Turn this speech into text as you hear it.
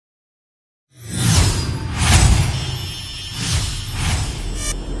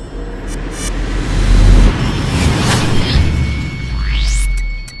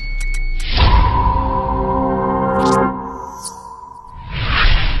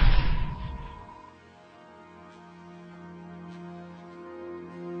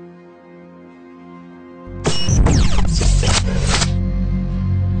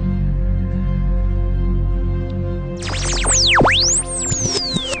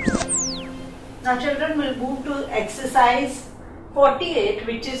Now children, will move to exercise 48,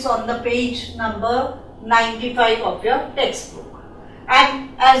 which is on the page number 95 of your textbook. And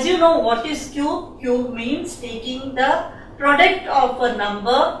as you know, what is cube? Cube means taking the product of a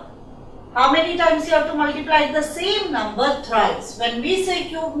number. How many times you have to multiply the same number thrice? When we say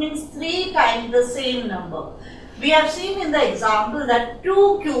cube means 3 times the same number. We have seen in the example that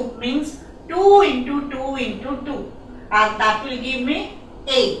 2 cube means 2 into 2 into 2, and that will give me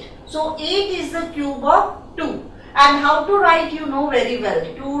 8. So 8 is the cube of 2. And how to write, you know very well,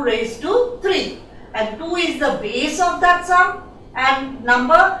 2 raised to 3. And 2 is the base of that sum and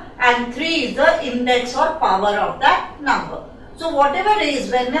number, and 3 is the index or power of that number. So whatever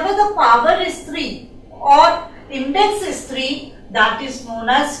is, whenever the power is 3 or index is 3, that is known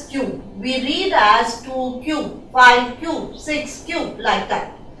as cube. We read as 2 cube, 5 cube, 6 cube, like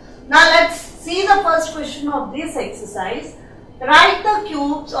that. Now let's see the first question of this exercise. Write the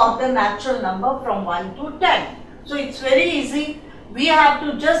cubes of the natural number from 1 to 10. So it's very easy. We have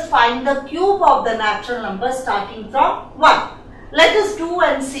to just find the cube of the natural number starting from 1. Let us do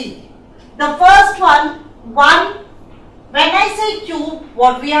and see. The first one, 1. When I say cube,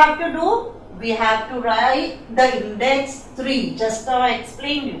 what we have to do? We have to write the index 3. Just now I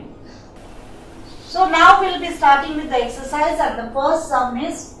explained you. So now we will be starting with the exercise, and the first sum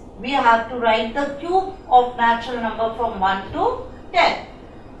is we have to write the cube of natural number from 1 to 10.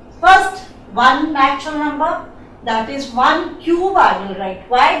 First, 1 natural number, that is 1 cube I will write.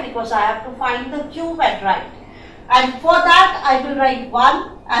 Why? Because I have to find the cube and write. And for that I will write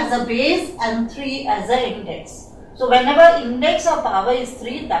 1 as a base and 3 as an index. So whenever index or power is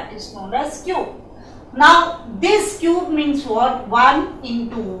 3, that is known as cube. Now this cube means what? 1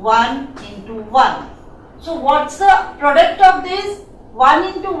 into 1 into 1. So what's the product of this?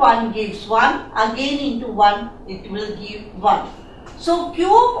 1 into 1 gives 1, again into 1 it will give 1. So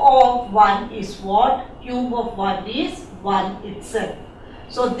cube of 1 is what? Cube of 1 is 1 itself.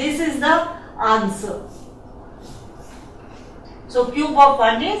 So this is the answer. So cube of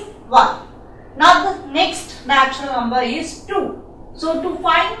 1 is 1. Now the next natural number is 2. So to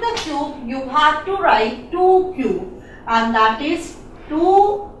find the cube, you have to write 2 cube, and that is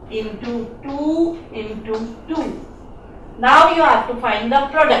 2 into 2 into 2. Now you have to find the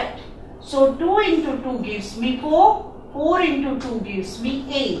product. So 2 into 2 gives me 4. 4 into 2 gives me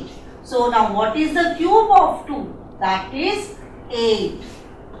 8. So now what is the cube of 2? That is 8.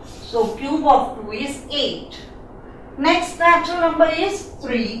 So cube of 2 is 8. Next natural number is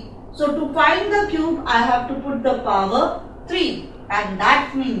 3. So to find the cube, I have to put the power 3. And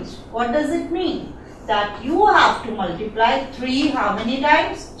that means, what does it mean? That you have to multiply 3 how many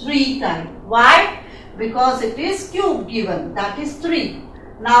times? 3 times. Why? Because it is cube given, that is 3.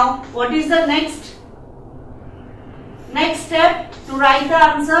 Now what is the next step? To write the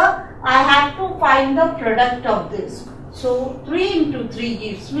answer, I have to find the product of this. So 3 into 3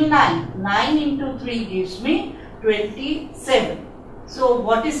 gives me 9. 9 into 3 gives me 27. So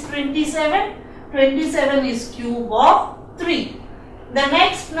what is 27? 27 is cube of 3. The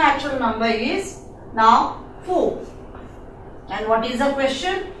next natural number is now 4. And what is the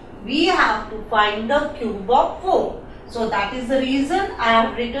question? We have to find the cube of 4. So that is the reason I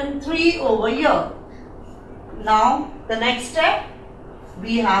have written 3 over here. Now the next step,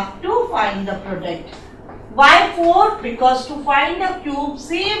 we have to find the product. Why 4? Because to find a cube,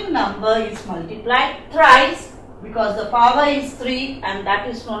 same number is multiplied thrice, because the power is 3 and that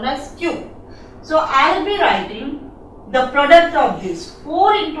is known as cube. So I will be writing the product of this.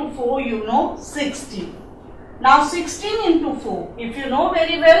 4 into 4, you know, 16. Now 16 into 4, if you know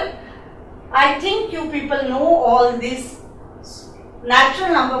very well, I think you people know all this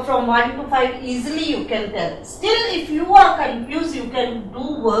natural number from 1 to 5 easily you can tell. Still, if you are confused, you can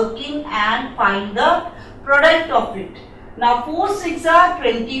do working and find the product of it. Now 4 6 are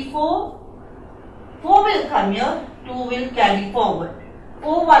 24. 4 will come here, 2 will carry forward.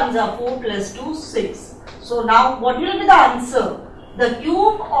 4 1s are 4 plus 2, 6. So now what will be the answer? The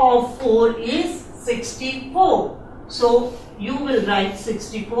cube of 4 is 64. So you will write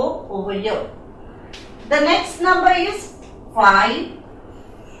 64 over here. The next number is 5.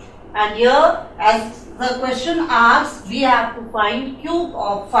 And here, as the question asks, we have to find cube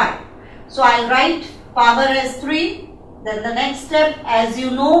of 5. So I will write power as 3. Then the next step, as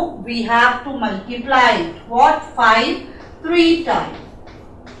you know, we have to multiply it. What? 5 3 times.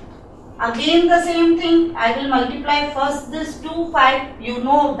 Again the same thing. I will multiply first this 2, 5. You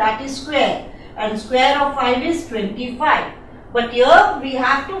know that is square. And square of 5 is 25. But here we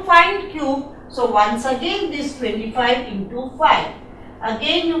have to find cube. So once again this 25 into 5.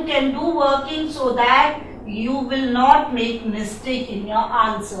 Again you can do working so that you will not make mistake in your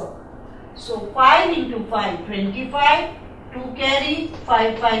answer. So 5 into 5, 25, 2 carry,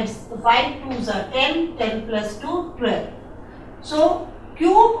 5 twos are 10, 10 plus 2, 12. So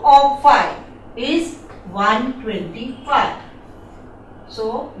cube of 5 is 125.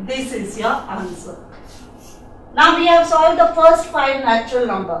 So this is your answer. Now we have solved the first 5 natural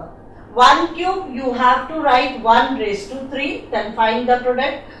number. 1 cube you have to write 1 raised to 3, then find the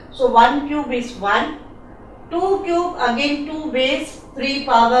product. So 1 cube is 1. 2 cube again 2 base, 3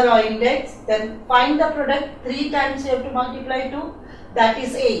 power or index, then find the product. 3 times you have to multiply 2, that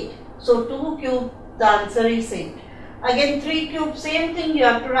is 8. So 2 cube, the answer is 8. Again 3 cube, same thing, you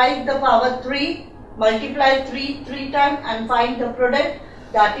have to write the power 3, multiply 3 times and find the product,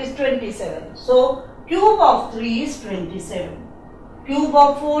 that is 27. So cube of 3 is 27. Cube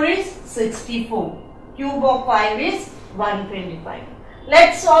of 4 is 64. Cube of 5 is 125.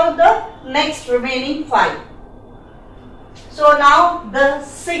 Let's solve the next remaining 5. So now the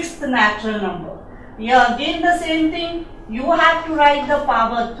 6th natural number. Here again the same thing. You have to write the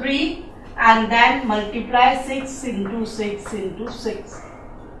power 3 and then multiply 6 into 6 into 6.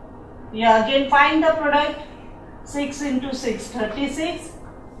 Here again find the product. 6 into 6, 36.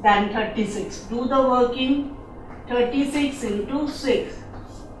 Then 36. Do the working. 36 into 6.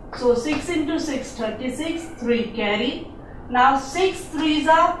 So 6 into 6, 36. 3 carry. Now 6 3s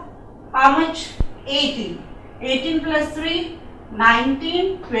are how much? 18. 18 plus 3,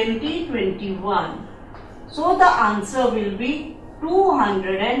 19, 20, 21. So the answer will be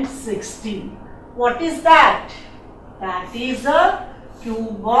 216. What is that? That is a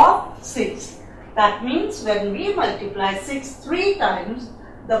cube of 6. That means when we multiply 6 3 times,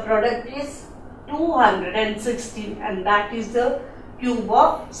 the product is 216 and that is the cube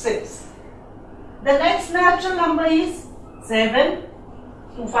of 6. The next natural number is 7.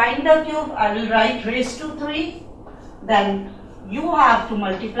 To find the cube, I will write raised to 3. Then you have to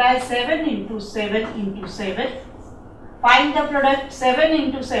multiply 7 into 7 into 7. Find the product. 7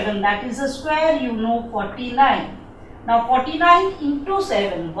 into 7, that is a square, you know, 49. Now 49 into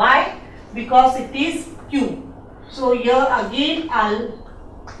 7. Why? Because it is cube. So here again I'll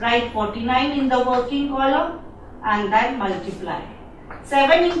write 49 in the working column and then multiply.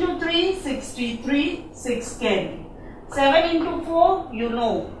 7 into 3, 63, 6 carry. 7 into 4, you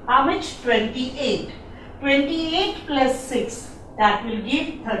know, how much? 28. 28 plus 6, that will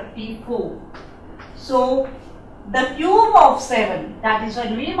give 34. So the cube of 7, that is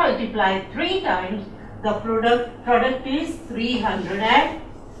when we multiply 3 times, the product is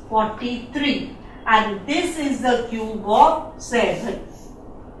 343. And this is the cube of 7.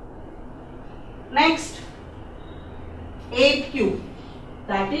 Next, 8 cube,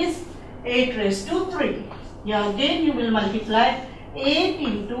 that is 8 raised to 3. Here again you will multiply 8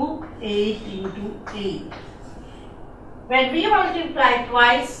 into 8 into 8. When we multiply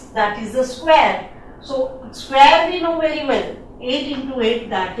twice, that is a square. So square we know very well. 8 into 8,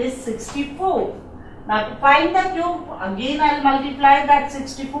 that is 64. Now to find the cube, again I will multiply that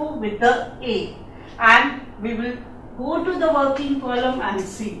 64 with the 8. And we will go to the working column and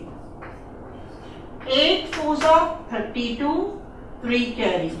see. 8 4s are 32, 3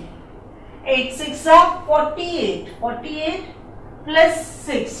 carry. 8 6 are 48, 48 plus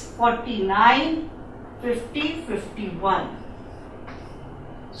 6, 49, 50, 51.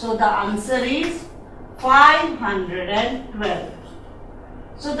 So the answer is 512.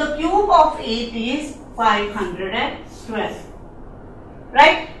 So the cube of 8 is 512.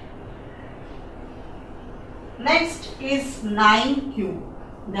 Right? Next is 9 cube.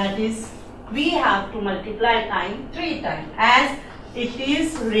 That is, we have to multiply 9 3 times as it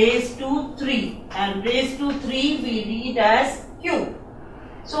is raised to 3 and raised to 3 we read as cube.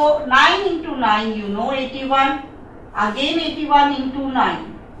 So 9 into 9 you know 81, again 81 into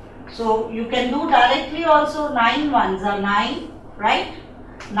 9. So you can do directly also. 9 ones are 9, right?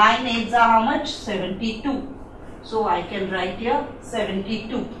 9 eights are how much? 72. So I can write here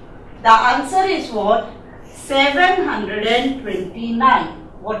 72. The answer is what? 729.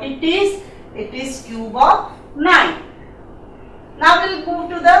 What it is? It is cube of 9. Now we'll move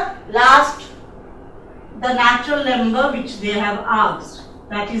to the last, the natural number which they have asked.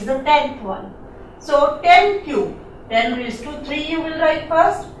 That is the 10th one. So 10 cube, 10 raised to 3 you will write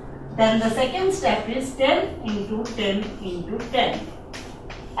first. Then the second step is 10 into 10 into 10.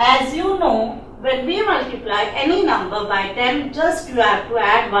 As you know, when we multiply any number by 10, just you have to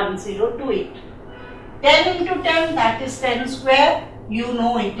add 1 0 to it. 10 into 10, that is 10 square, you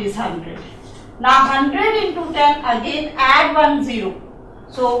know it is 100. Now 100 into 10, again add 1 0.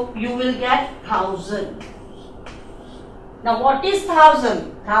 So you will get 1000. Now what is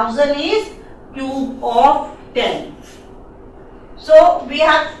 1000? 1000 is cube of 10. So we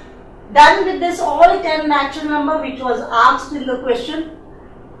have Done with this all 10 natural number which was asked in the question.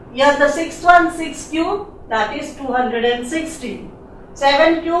 Here the sixth one, 6 cube, that is 216.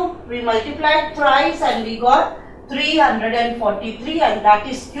 7 cube, we multiplied thrice and we got 343, and that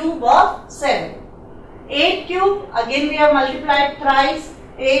is cube of 7. 8 cube, again we have multiplied thrice.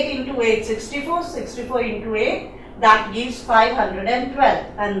 8 into 8, 64. 64 into 8, that gives 512,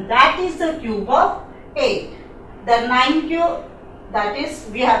 and that is the cube of 8. The 9 cube, that is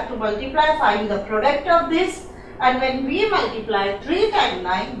we have to multiply, find the product of this, and when we multiply 3 times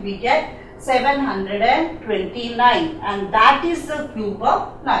 9, we get 729, and that is the cube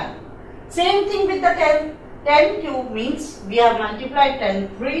of 9. Same thing with the 10. 10 cube means we have multiplied 10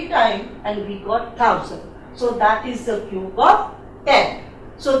 3 times and we got 1000. So that is the cube of 10.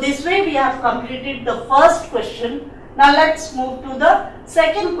 So this way we have completed the first question. Now let's move to the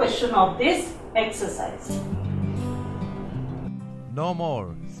second question of this exercise. No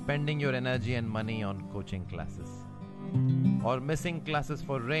more spending your energy and money on coaching classes, or missing classes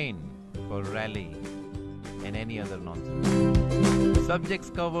for rain, for rally, and any other nonsense.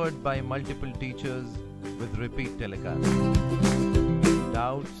 Subjects covered by multiple teachers with repeat telecasts.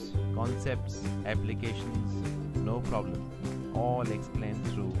 Doubts, concepts, applications, no problem. All explained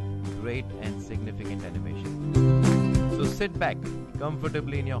through great and significant animation. So sit back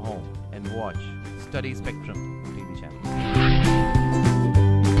comfortably in your home and watch Study Spectrum TV channel.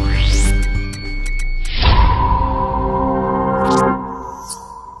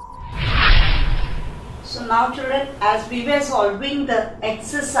 So now children, as we were solving the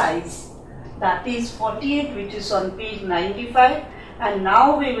exercise, that is 48, which is on page 95, and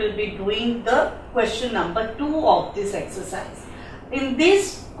now we will be doing the question number 2 of this exercise. In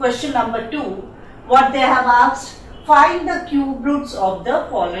this question number 2, what they have asked, find the cube roots of the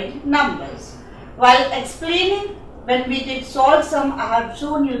following numbers. While explaining, when we did solve sum, I have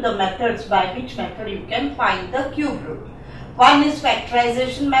shown you the methods by which method you can find the cube root. One is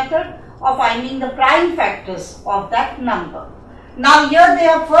factorization method of finding the prime factors of that number. Now here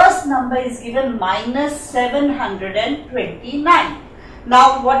their first number is given minus 729.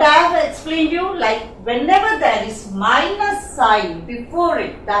 Now what I have explained you, like whenever there is minus sign before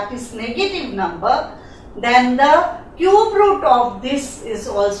it, that is negative number, then the cube root of this is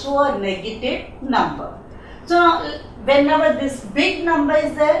also a negative number. So whenever this big number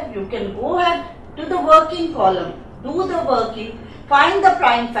is there, you can go ahead to the working column, do the working, find the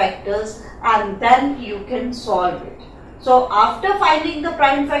prime factors, and then you can solve it. So after finding the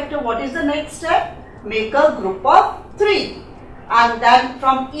prime factor, what is the next step? Make a group of 3. And then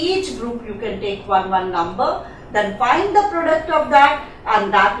from each group you can take one number, then find the product of that,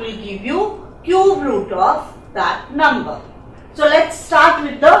 and that will give you cube root of that number. So let's start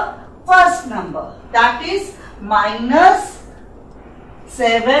with the first number, that is minus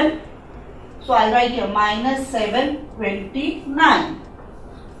 7. So I'll write here minus 729.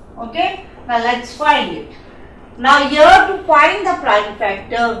 Okay, now let's find it. Now here to find the prime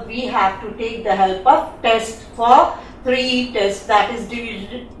factor, we have to take the help of test for 3 tests, that is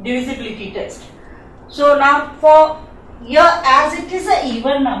divisibility test. So now for here, as it is an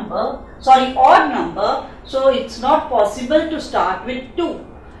even number, odd number, so it's not possible to start with 2.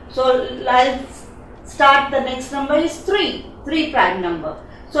 So let's start, the next number is 3 prime number.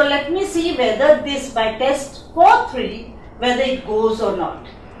 So let me see whether this by test for 3, whether it goes or not.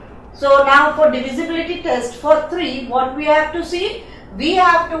 So now for divisibility test for 3, what we have to see? We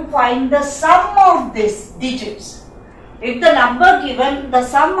have to find the sum of these digits. If the number given, the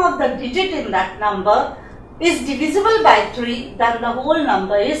sum of the digit in that number is divisible by 3, then the whole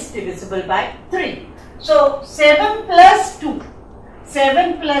number is divisible by 3. So 7 plus 2.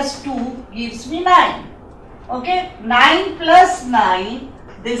 7 plus 2 gives me 9. Okay, 9 plus 9,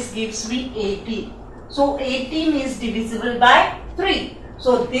 this gives me 18. So 18 is divisible by 3.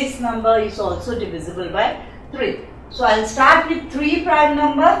 So this number is also divisible by 3. So I'll start with 3 prime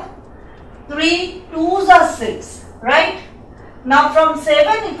number. 3 2s are 6. Right? Now from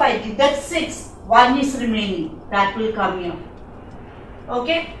 7, if I deduct 6, 1 is remaining. That will come here.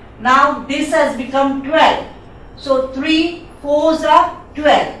 Okay? Now this has become 12. So 3 4s are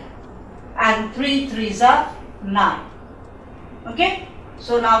 12. And 3 3s are 9. Okay?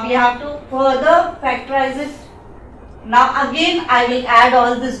 So now we have to further factorize it. Now again I will add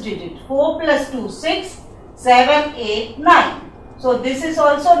all this digit. 4 plus 2, 6, 7, 8, 9. So this is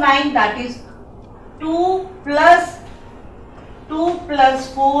also 9, that is 2 plus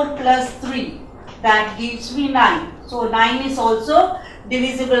 4 plus 3, that gives me 9. So 9 is also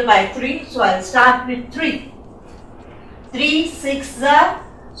divisible by 3. So I'll start with 3. 3 8s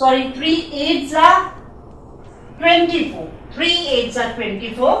are 24. 3 8s are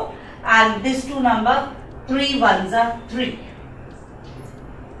 24. and this 2 number, 3 ones are 3.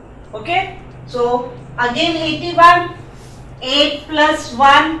 Okay, so again 81, 8 plus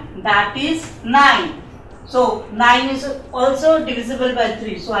 1, that is 9. So 9 is also divisible by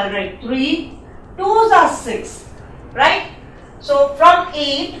 3. So I'll write 3, 2s are 6, right? So from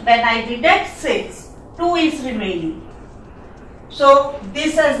 8, when I deduct 6, 2 is remaining. So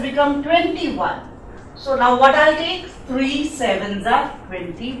this has become 21. So now what I'll take? 3 7s are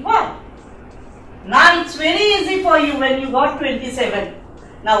 21. Now it's very easy for you when you got 27.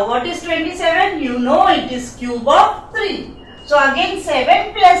 Now what is 27? You know it is cube of 3. So again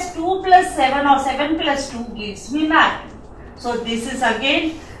 7 plus 2 plus 7 or 7 plus 2 gives me 9. So this is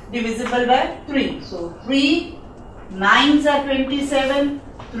again divisible by 3. So 3 9s are 27,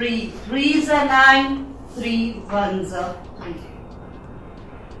 3 3s are 9, 3 1s are 3.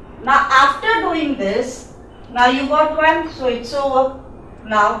 Now after doing this, now you got 1, so it's over.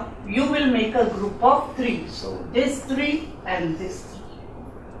 Now you will make a group of 3. So this 3 and this 3.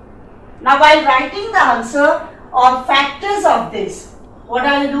 Now while writing the answer or factors of this, what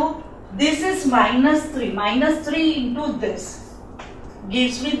I will do? This is minus 3. Minus 3 into this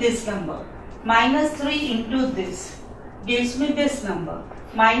gives me this number. Minus 3 into this gives me this number.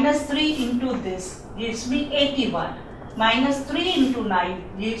 Minus 3 into this gives me 81. Minus 3 into 9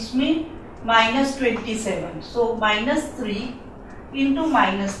 gives me minus 27. So minus 3 into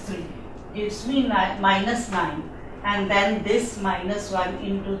minus 3 gives me minus 9. And then this minus 1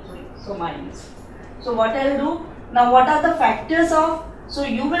 into 3. So minus. So what I will do? Now what are the factors of? So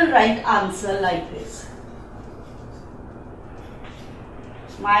you will write answer like this.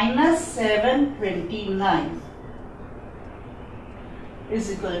 Minus 729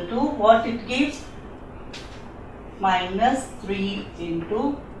 is equal to what it gives? Minus 3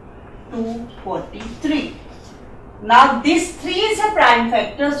 into 243. Now this 3 is a prime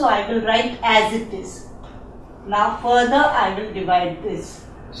factor, so I will write as it is. Now further I will divide this.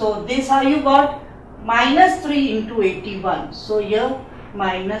 So this how you got? Minus 3 into 81. So here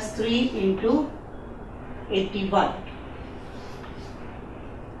minus 3 into 81.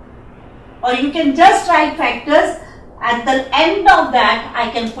 Or you can just write factors. At the end of that I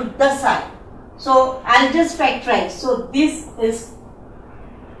can put the sign. So I'll just factorize. So this is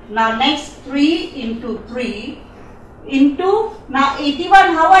now next 3 into 3 into now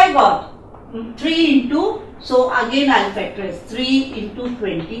 81 how I got? 3 into, so again I'll factorize 3 into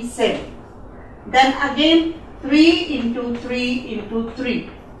 27. Then again 3 into 3 into 3.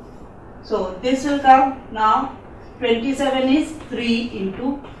 So this will come now 27 is 3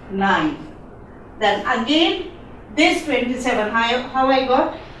 into 9. Then again this 27 how I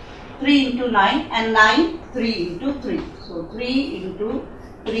got? 3 into 9 and 9 3 into 3. So 3 into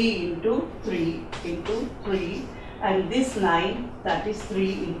 3 into 3 into 3 and this 9 that is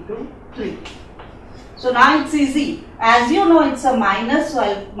 3 into 3. So now it's easy. As you know it's a minus, so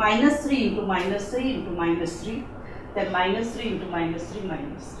I'll minus 3 into minus 3 into minus 3. Then minus 3 into minus 3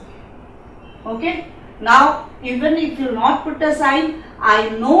 minus 3. Okay. Now even if you not put a sign, I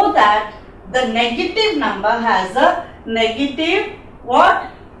know that the negative number has a negative what?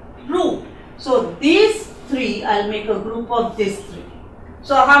 Root. So these 3 I'll make a group of these 3.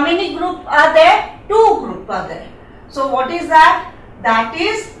 So how many groups are there? 2 groups are there. So what is that? That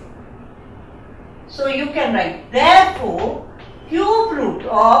is, so you can write therefore cube root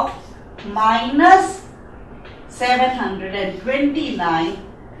of minus 729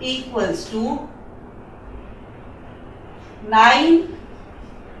 equals to 9,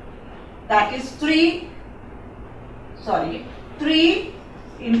 that is 3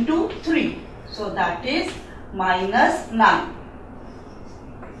 into 3. So that is minus 9.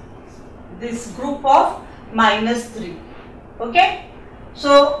 This group of minus 3. Okay.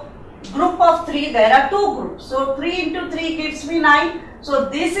 So group of 3, there are 2 groups. So 3 into 3 gives me 9. So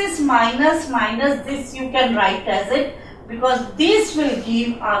this is minus minus, this you can write as it, because this will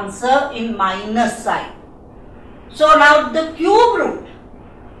give answer in minus sign. So now the cube root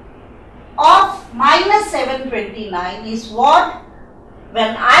of minus 729 is what?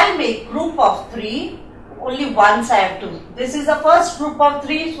 When I make group of 3, only once I have to. This is the first group of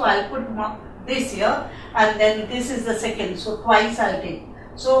 3, so I'll put this here, and then this is the second, so twice I'll take.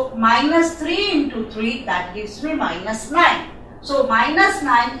 So minus 3 into 3, that gives me minus 9. So minus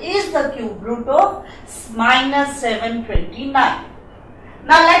 9 is the cube root of minus 729. Now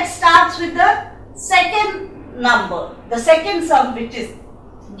let's start with the second number, the second sum which is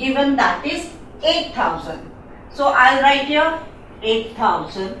given, that is 8000. So I'll write here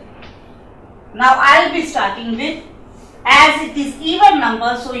 8000. Now I'll be starting with, as it is even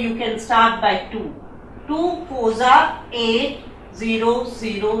number, so you can start by 2. 2 4s are 8, 0,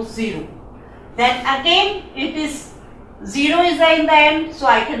 0, 0. Then again it is 0 is in the end, so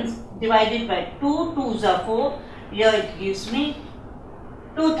I can divide it by 2, 2s are 4. Here it gives me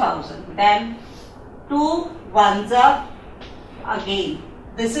 2000. Then 2 1s are again.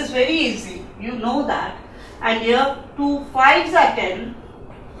 This is very easy, you know that. And here 2 5s are 10.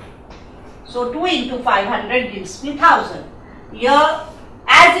 So 2 into 500 gives me 1000. Here,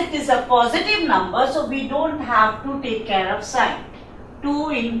 as it is a positive number, so we don't have to take care of sign. 2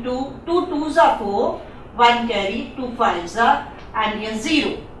 into 2 2s are 4, 1 carry, 2 5s are, and here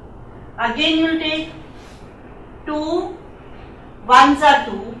 0. Again you will take 2 1s are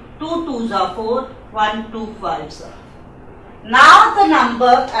 2, 2 2s are 4, 1 2 5s are. Now the number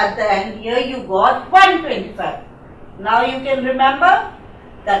at the end, here you got 125. Now you can remember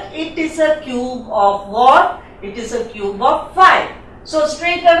that it is a cube of what? It is a cube of 5. So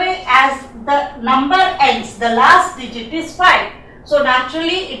straight away, as the number ends, the last digit is 5. So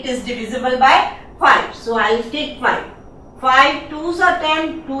naturally it is divisible by 5. So I will take 5. 5 2s are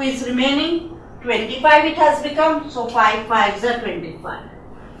 10, 2 is remaining, 25 it has become. So 5 5s are 25.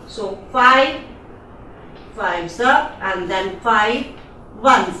 So 5 5s are, and then 5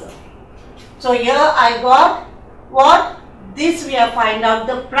 1s are. So here I got what? This we have find out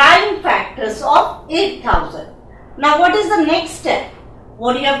the prime factors of 8000. Now what is the next step?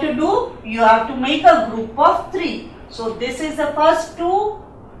 What you have to do? You have to make a group of 3. So this is the first 2.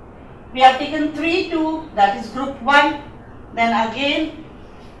 We have taken 3 2, that is group 1. Then again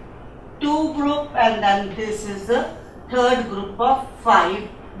 2 group, and then this is the third group of 5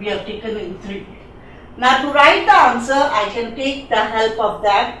 we have taken in 3. Now to write the answer, I can take the help of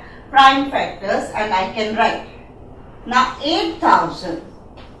that prime factors and I can write. Now 8000,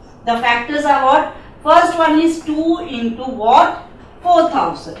 the factors are what? First one is 2 into what?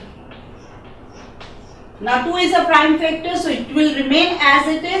 4000. Now 2 is a prime factor, so it will remain as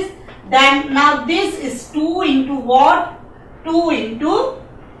it is. Then now this is 2 into what? 2 into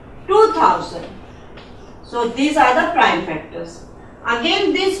 2000. So these are the prime factors.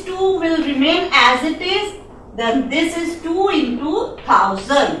 Again this 2 will remain as it is. Then this is 2 into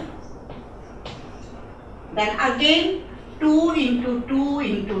 1000. Then again 2 into 2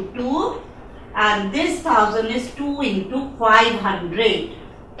 into 2, and this 1000 is 2 into 500.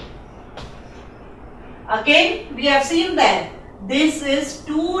 Again we have seen that this is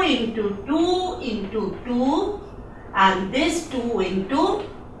 2 into 2 into 2, and this 2 into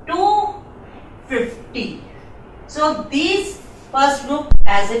 250. So these first group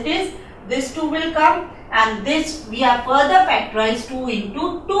as it is, this 2 will come, and this we have further factorized 2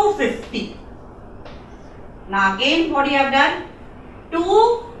 into 250. Now again what you have done?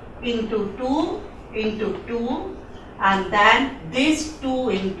 2 into 2 into 2, and then this 2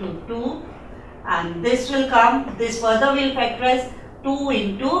 into 2, and this will come, this further will factorize 2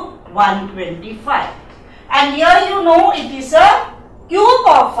 into 125. And here you know it is a cube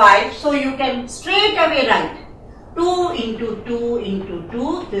of 5, so you can straight away write 2 into 2 into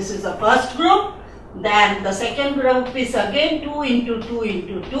 2, this is the first group. Then the second group is again 2 into 2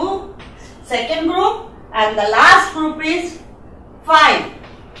 into 2, second group. And the last group is 5.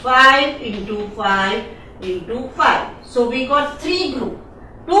 5 into 5 into 5. So we got 3 group.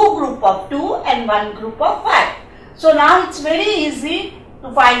 2 group of 2 and 1 group of 5. So now it's very easy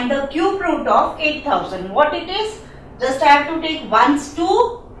to find the cube root of 8000. What it is? Just I have to take 1's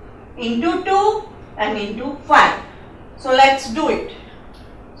 2 into 2 and into 5. So let's do it.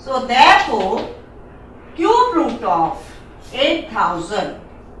 So therefore, cube root of 8000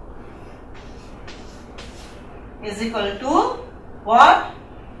 is equal to what?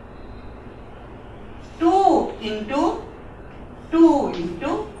 2 into 2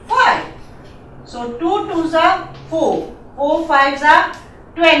 into 5. So 2 2s are 4, 4 5s are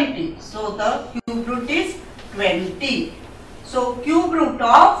 20. So the cube root is 20. So cube root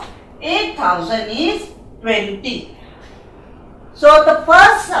of 8000 is 20. So the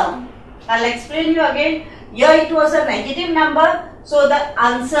first sum, I'll explain you again. Here it was a negative number, so the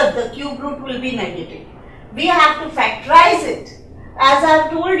answer, the cube root will be negative. We have to factorize it. As I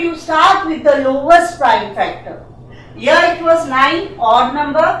have told you, start with the lowest prime factor. Here it was 9, odd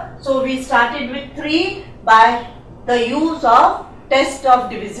number, so we started with 3 by the use of test of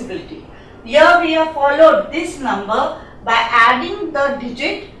divisibility. Here we have followed this number by adding the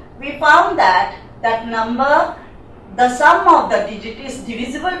digit. We found that number, the sum of the digit is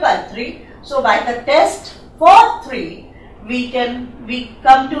divisible by 3. So by the test for 3, we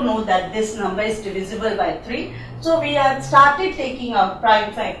come to know that this number is divisible by 3. So we have started taking out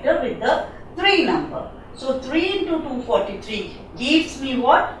prime factor with the 3 number. So 3 into 243 gives me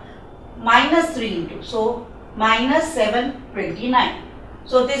what? Minus 3 into. So minus 729.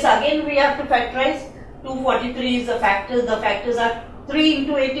 So this again we have to factorize. 243 is the factor. The factors are 3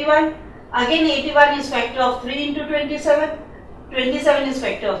 into 81. Again 81 is factor of 3 into 27. 27 is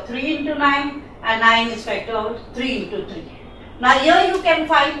factor of 3 into 9. And 9 is factor of 3 into 3. Now here you can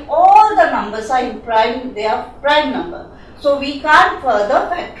find all the numbers are in prime. They are prime number. So we can't further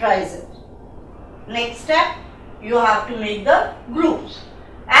factorize it. Next step, you have to make the groups.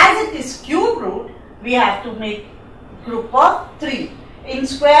 As it is cube root, we have to make group of 3. In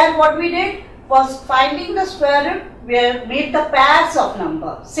square, what we did was finding the square root, we have made the pairs of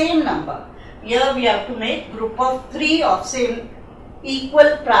number, same number. Here we have to make group of 3 of same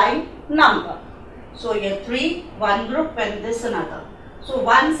equal prime number. So here 3, one group and this another. So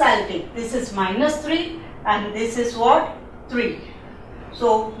once I'll take, this is minus 3 and this is what? 3.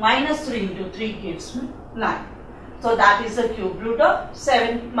 So minus 3 into 3 gives me 9. So that is the cube root of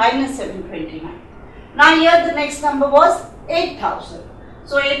minus 729. Now here the next number was 8000.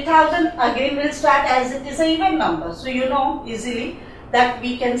 So 8000 again will start as it is an even number. So you know easily that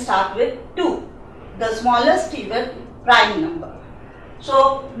we can start with 2. The smallest even prime number.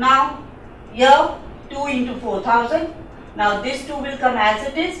 So now here 2 into 4000. Now this 2 will come as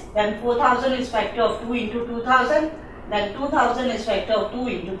it is. Then 4000 is factor of 2 into 2000. Then 2000 is factor of 2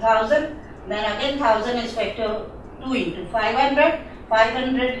 into 1000. Then again 1000 is factor of 2 into 500.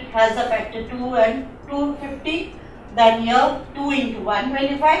 500 has a factor 2 and 250. Then here 2 into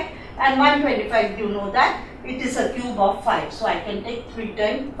 125. And 125 you know that it is a cube of 5. So I can take 3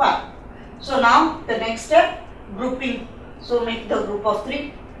 times 5. So now the next step, grouping. So make the group of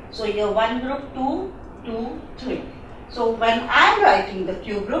 3. So here one group, 2, 2, 3. So when I am writing the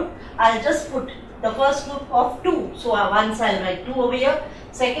cube root, I will just put the first group of 2. So once I will write 2 over here.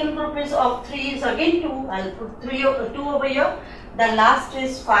 Second group is of 3 is again 2. I will put 2 over here. The last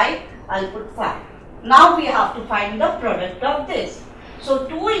is 5. I will put 5. Now we have to find the product of this. So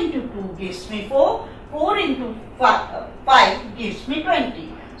 2 into 2 gives me 4. 4 into 5 gives me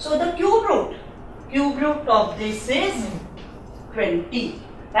 20. So the cube root of this is 20.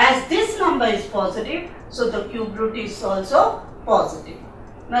 As this number is positive, so the cube root is also positive.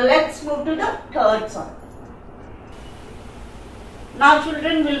 Now let's move to the third sum. Now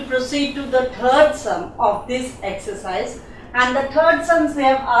children will proceed to the third sum of this exercise. And the third sum they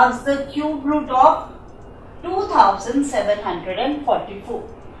have asked the cube root of 2744.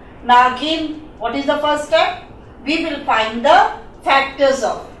 Now again, what is the first step? We will find the factors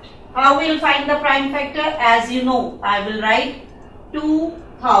of it. How we will find the prime factor? As you know, I will write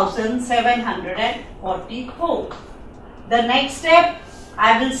 2744. The next step,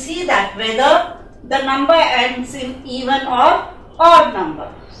 I will see that whether the number ends in even or odd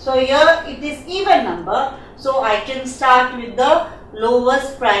number. So here it is even number. So I can start with the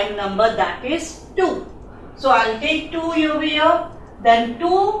lowest prime number, that is 2. So I will take 2 over here. Then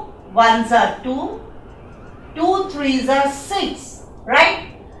 2 1s are 2. 2 3s are 6. Right?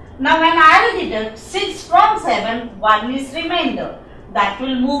 Now when I will deduct 6 from 7, 1 is remainder. That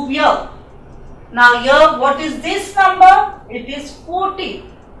will move here. Now here what is this number? It is 40.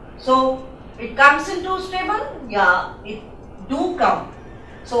 So it comes in 2's table? Yeah, it do come.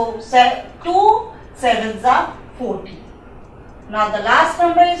 So 2 7s are 40. Now the last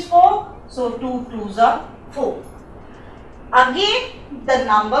number is 4. So 2 2s are 4. Again the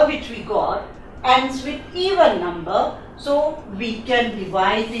number which we got ends with even number. So we can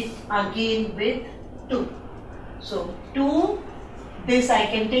divide it again with 2. So 2, this I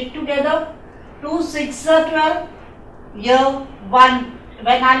can take together. 2 6 are 12. Here 1,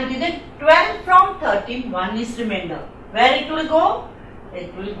 when I did it, 12 from 13, 1 is remainder. Where it will go?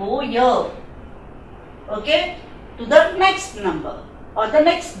 It will go here. Okay, to the next number or the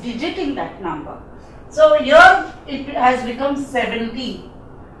next digit in that number. So here it has become 17.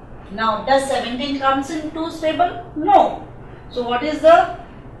 Now does 17 comes in 2's table? No. So what is the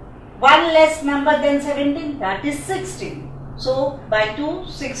one less number than 17? That is 16. So by 2,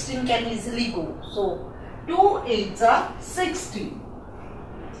 16 can easily go. So 2 8s are 16.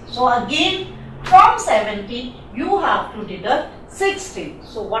 So again from 17 you have to deduct 16.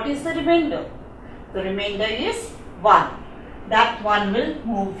 So what is the remainder? The remainder is 1. That 1 will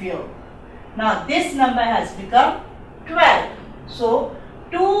move here. Now this number has become 12. So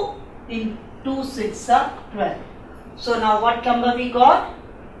 2 into 6 are 12. So now what number we got?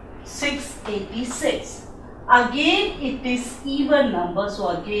 686. Again it is even number. So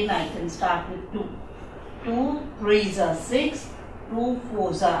again I can start with 2. 2 3s are 6. 2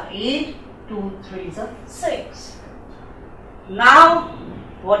 4s are 8. 2 3s are 6. Now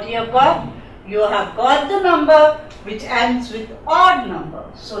what you have got? You have got the number which ends with odd number.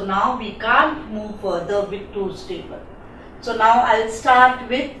 So now we can't move further with 2's table. So now I'll start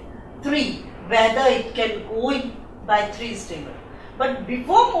with 3, whether it can go in by 3's table. But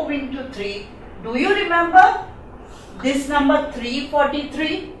before moving to 3, do you remember this number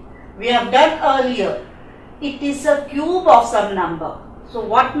 343? We have done earlier. It is a cube of some number. So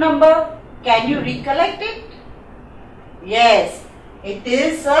what number? Can you recollect it? Yes, it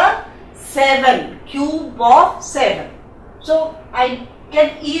is a 7, cube of 7. So I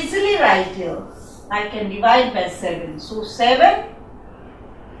can easily write here. I can divide by 7. So 7,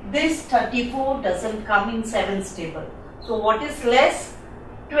 this 34 doesn't come in 7's table. So what is less?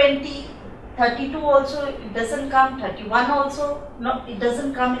 20, 32 also it doesn't come, 31 also, no, it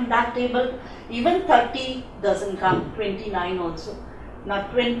doesn't come in that table. Even 30 doesn't come, 29 also. Now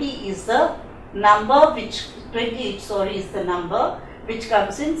 20 is the number which, 28 sorry is the number which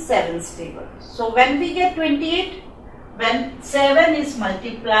comes in 7's table. So when we get 28, when 7 is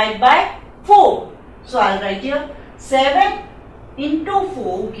multiplied by 4. So I'll write here 7 into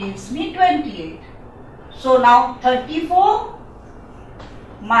 4 gives me 28. So now 34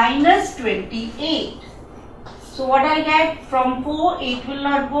 minus 28. So what I get from 4, 8 will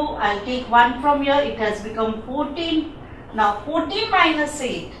not go. I'll take 1 from here. It has become 14. Now 14 minus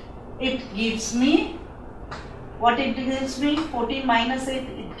 8. It gives me, what it gives me? 14 minus 8,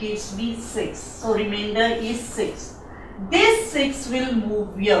 it gives me 6. So remainder is 6. This 6 will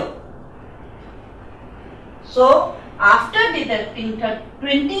move here. So after deducting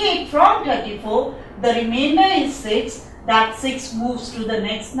 28 from 34, the remainder is 6. That 6 moves to the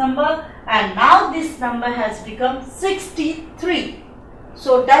next number, and now this number has become 63.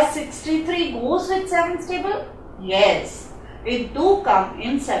 So does 63 goes with 7's table? Yes, it do come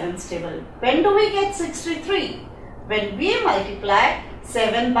in 7's table. When do we get 63? When we multiply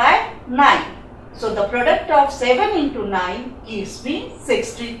 7 by 9. So the product of 7 into 9 gives me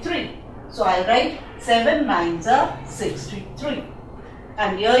 63. So I'll write 7 9s are 63.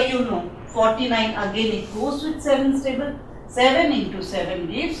 And here you know 49 again it goes with 7's table. 7 into 7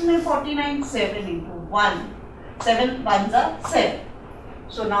 gives me 49. 7 into 1. 7 1s are 7.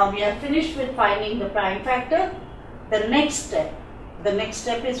 So now we are finished with finding the prime factor. The next step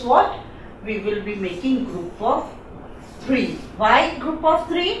is what? We will be making group of 3. Why group of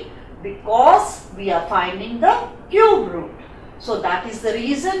 3? Because we are finding the cube root. So that is the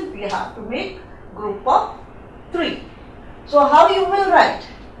reason we have to make group of 3. So how you will write?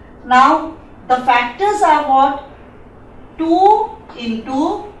 Now the factors are what? 2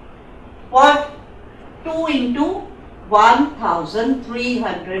 into what? 2 into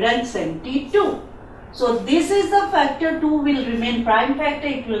 1372. So this is the factor. 2 will remain prime factor.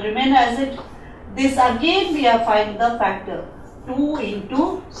 It will remain as it. This again we are finding the factor. 2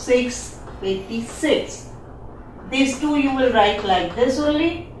 into 686. These two you will write like this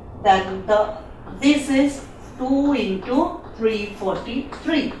only. Then this is 2 into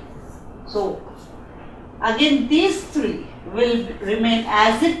 343. So again these 3 will remain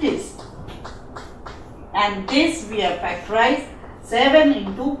as it is. And this we have factorized 7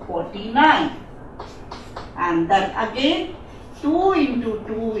 into 49. And then again 2 into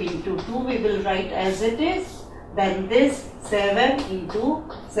 2 into 2 we will write as it is. Then this 7 into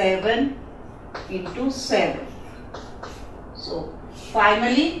 7 into 7. So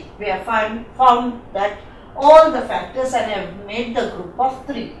finally we have found that all the factors and have made the group of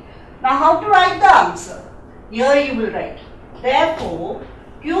 3. Now how to write the answer? Here you will write, therefore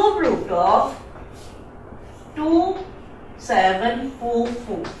cube root of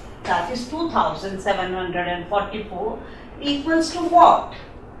 2744, that is 2744, equals to what?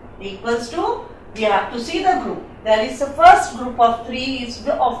 Equals to, we have to see the group. There is the first group of 3 is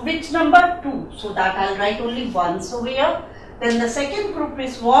of which number? 2. So that I'll write only once over here. Then the second group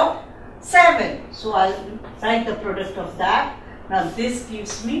is what? 7. So I'll write the product of that. Now this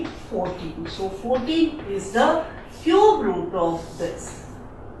gives me 14. So 14 is the cube root of this.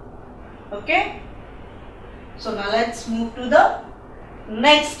 Okay. So now let's move to the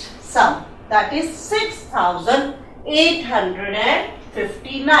next sum. That is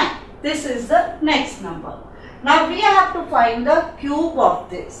 6859. This is the next number. Now we have to find the cube of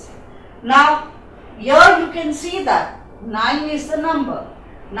this. Now here you can see that 9 is the number.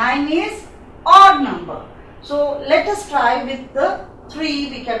 9 is odd number. So let us try with the 3.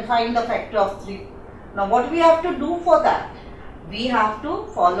 We can find the factor of 3. Now what we have to do for that? We have to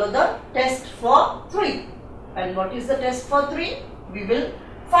follow the test for 3. And what is the test for 3? We will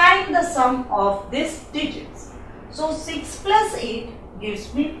find the sum of these digits. So 6 plus 8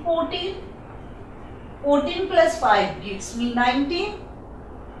 gives me 14. 14 plus 5 gives me 19.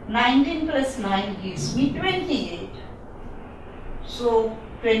 19 plus 9 gives me 28. So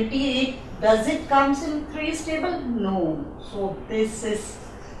 28, does it comes in 3's table? No. So this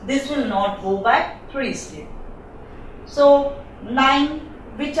will not go by 3's table. So 9,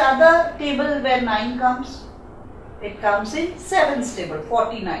 which other table where 9 comes? It comes in 7's table,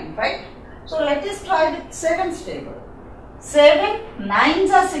 49, right? So let us try with 7's table. 7,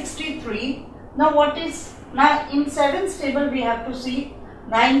 9s are 63. Now what is, now in 7's table we have to see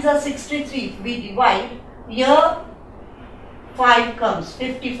 9s are 63. We divide, here 5 comes,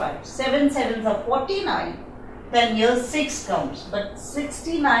 55. 7 7s are 49. Then here 6 comes. But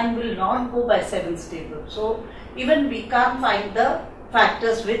 69 will not go by 7's table. So even we can't find the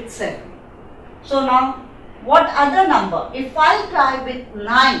factors with 7. So now what other number? If I try with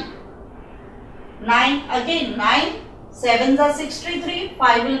 9, 9 again, 9, 7s are 63,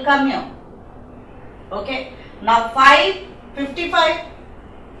 5 will come here. Okay. Now 5, 55,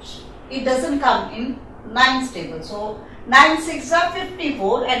 it doesn't come in 9's table. So 9 6 are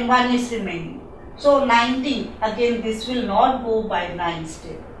 54 and 1 is remaining. So 19, again this will not go by 9's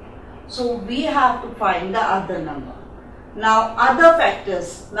table. So we have to find the other number. Now other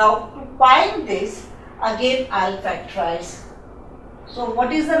factors. Now to find this, again I'll factorize. So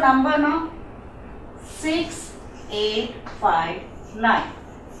what is the number now? 6, 8, 5, 9.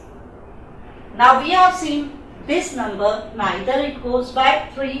 Now we have seen this number, neither it goes by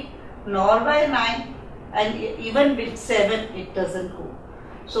 3 nor by 9, and even with 7 it doesn't go.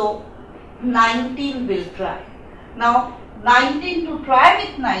 So 19 will try. Now 19, to try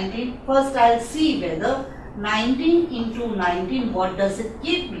with 19, first I'll see whether 19 into 19, what does it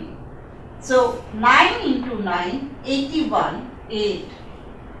give me? So 9 into 9, 81, 8.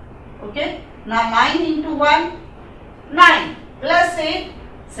 Okay. Now 9 into 1, 9 plus 8,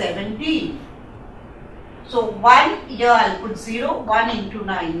 17. So 1, here I'll put 0, 1 into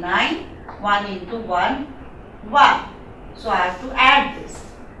 9, 9, 1 into 1, 1. So I have to add this.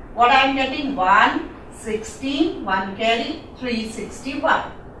 What I am getting? 1, 16, 1 carry,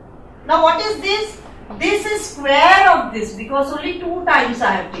 361. Now what is this? This is square of this because only 2 times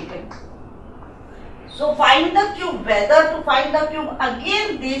I have taken. So find the cube. Whether to find the cube,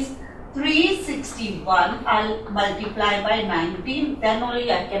 again this 361 I'll multiply by 19, then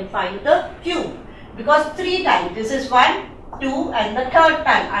only I can find the cube. Because 3 times, this is 1, 2 and the third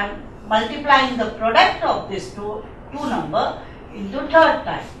time I am multiplying the product of this two number into third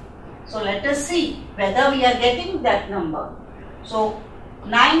time. So let us see whether we are getting that number. So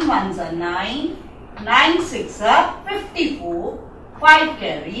 9 ones are 9, 9 6 are 54, 5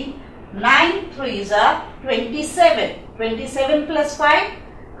 carry, 9 threes are 27, 27 plus 5,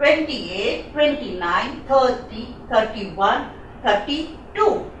 28, 29, 30, 31,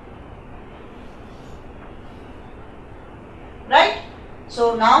 32. Right?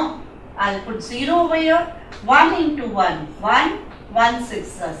 So now I'll put 0 over here. 1 into 1, 1, 1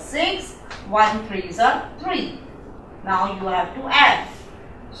 6 are 6, 1 3s are 3. Now you have to add.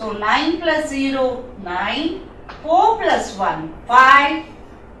 So 9 plus 0, 9, 4 plus 1, 5,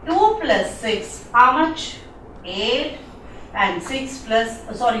 2 plus 6, how much? 8, and 3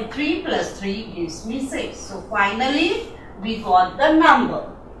 plus 3 gives me 6. So finally we got the number.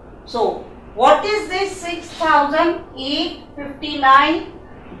 So what is this 6,859?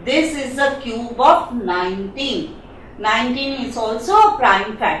 This is the cube of 19. 19 is also a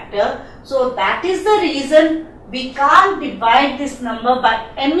prime factor. So that is the reason we can't divide this number by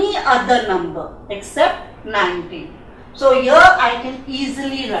any other number except 19. So here I can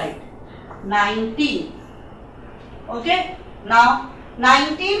easily write 19. Okay. Now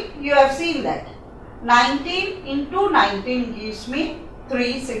 19, you have seen that. 19 into 19 gives me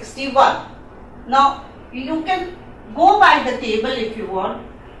 361. Now you can go by the table if you want.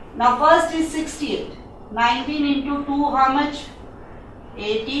 Now first is 68. 19 into 2, how much?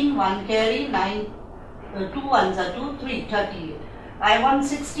 18, 1 carry, 9, 2 ones are 2, 3, 38. I want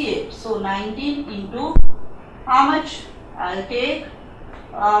 68. So 19 into how much? I'll take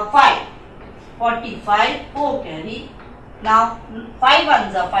 5. 45, 4 carry. Now 5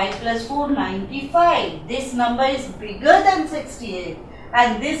 ones are 5 plus 4, 95. This number is bigger than 68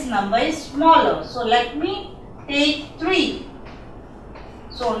 and this number is smaller. So let me take 3.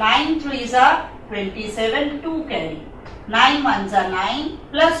 So 9 threes are 27, 2 carry. 9 ones are 9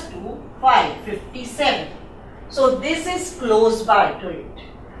 plus 2, 5, 57. So this is close by to it.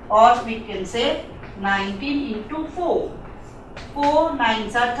 Or we can say 19 into 4. 4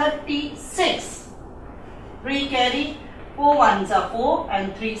 9s are 36. 3 carry. 4 ones are 4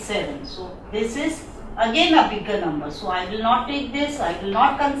 and 3 7. So this is again a bigger number. So I will not take this. I will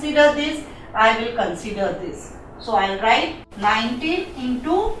not consider this. I will consider this. So I'll write 19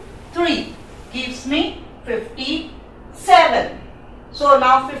 into 3 gives me 57. So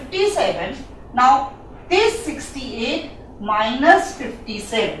now 57. Now this 68 minus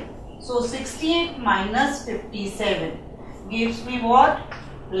 57. So 68 minus 57 gives me what?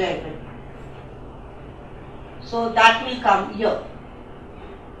 11. So that will come here.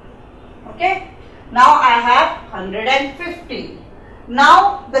 Okay. Now I have 150.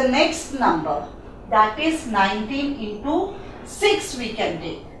 Now the next number, that is 19 into 6 we can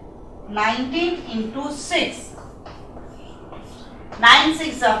take. 19 into 6. 9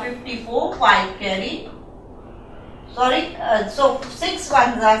 6 are 54, 5 carry. Sorry, so 6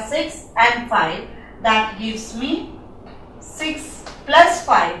 ones are 6 and 5. That gives me 6 plus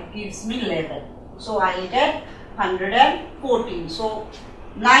 5 gives me 11. So I will get 114. So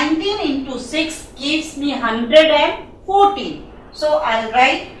 19 into 6 gives me 114. So I will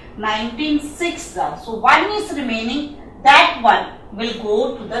write 19 6s. So 1 is remaining. That one will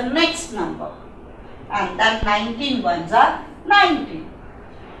go to the next number. And then 19 ones are 19.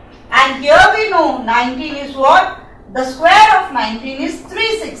 And here we know 19 is what? The square of 19 is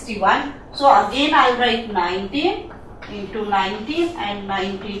 361. So again I will write 19 into 19 and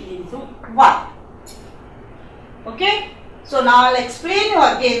 19 into 1. Okay. So now I will explain you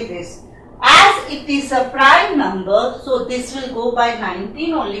again this. As it is a prime number, so this will go by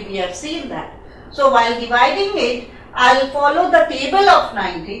 19 only, we have seen that. So while dividing it, I will follow the table of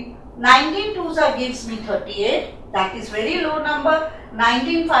 19. 19 twos gives me 38, that is very low number.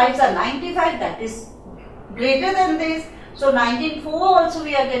 19 fives are 95, that is greater than this. So 19 4 also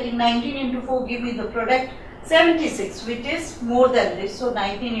we are getting. 19 into 4 give me the product 76, which is more than this. So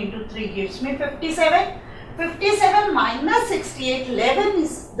 19 into 3 gives me 57. 57 minus 68, 11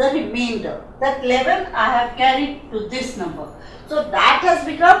 is the remainder. That 11 I have carried to this number. So that has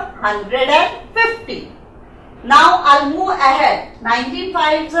become 150. Now I'll move ahead. 19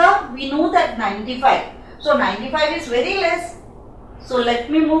 fives are, we know that 95. So 95 is very less. So let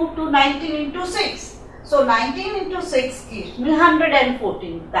me move to 19 into 6. So 19 into 6 gives me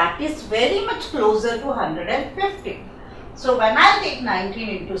 114. That is very much closer to 150. So when I take 19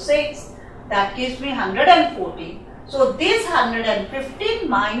 into 6, that gives me 114. So this 115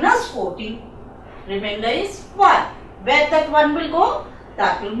 minus 14, remainder is 1. Where that 1 will go?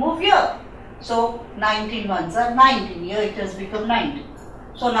 That will move here. So 19 ones are 19. Here it has become 19.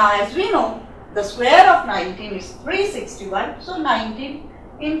 So now as we know, the square of 19 is 361. So 19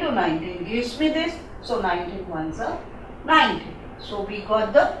 into 19 gives me this. So 19 ones are 19. So we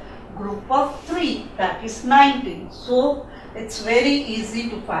got the group of 3, that is 19. So it's very easy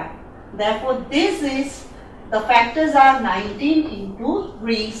to find. Therefore, this is, the factors are 19 into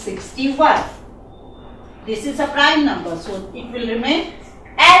 361. This is a prime number, so it will remain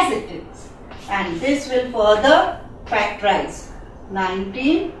as it is. And this will further factorize.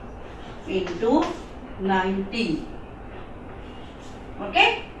 19 into 19.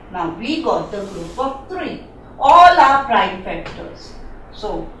 Okay? Now, we got the group of 3. All are prime factors.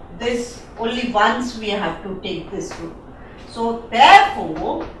 So, this only once we have to take this group. So,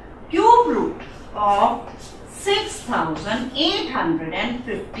 therefore, cube root of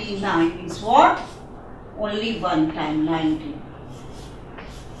 6859 is what? Only 1 time 19.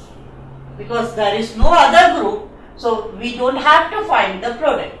 Because there is no other group, so we don't have to find the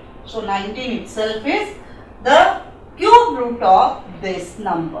product. So 19 itself is the cube root of this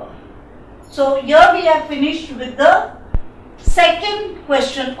number. So here we have finished with the second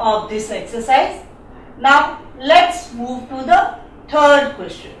question of this exercise. Now let's move to the third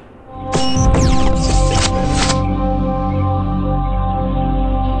question.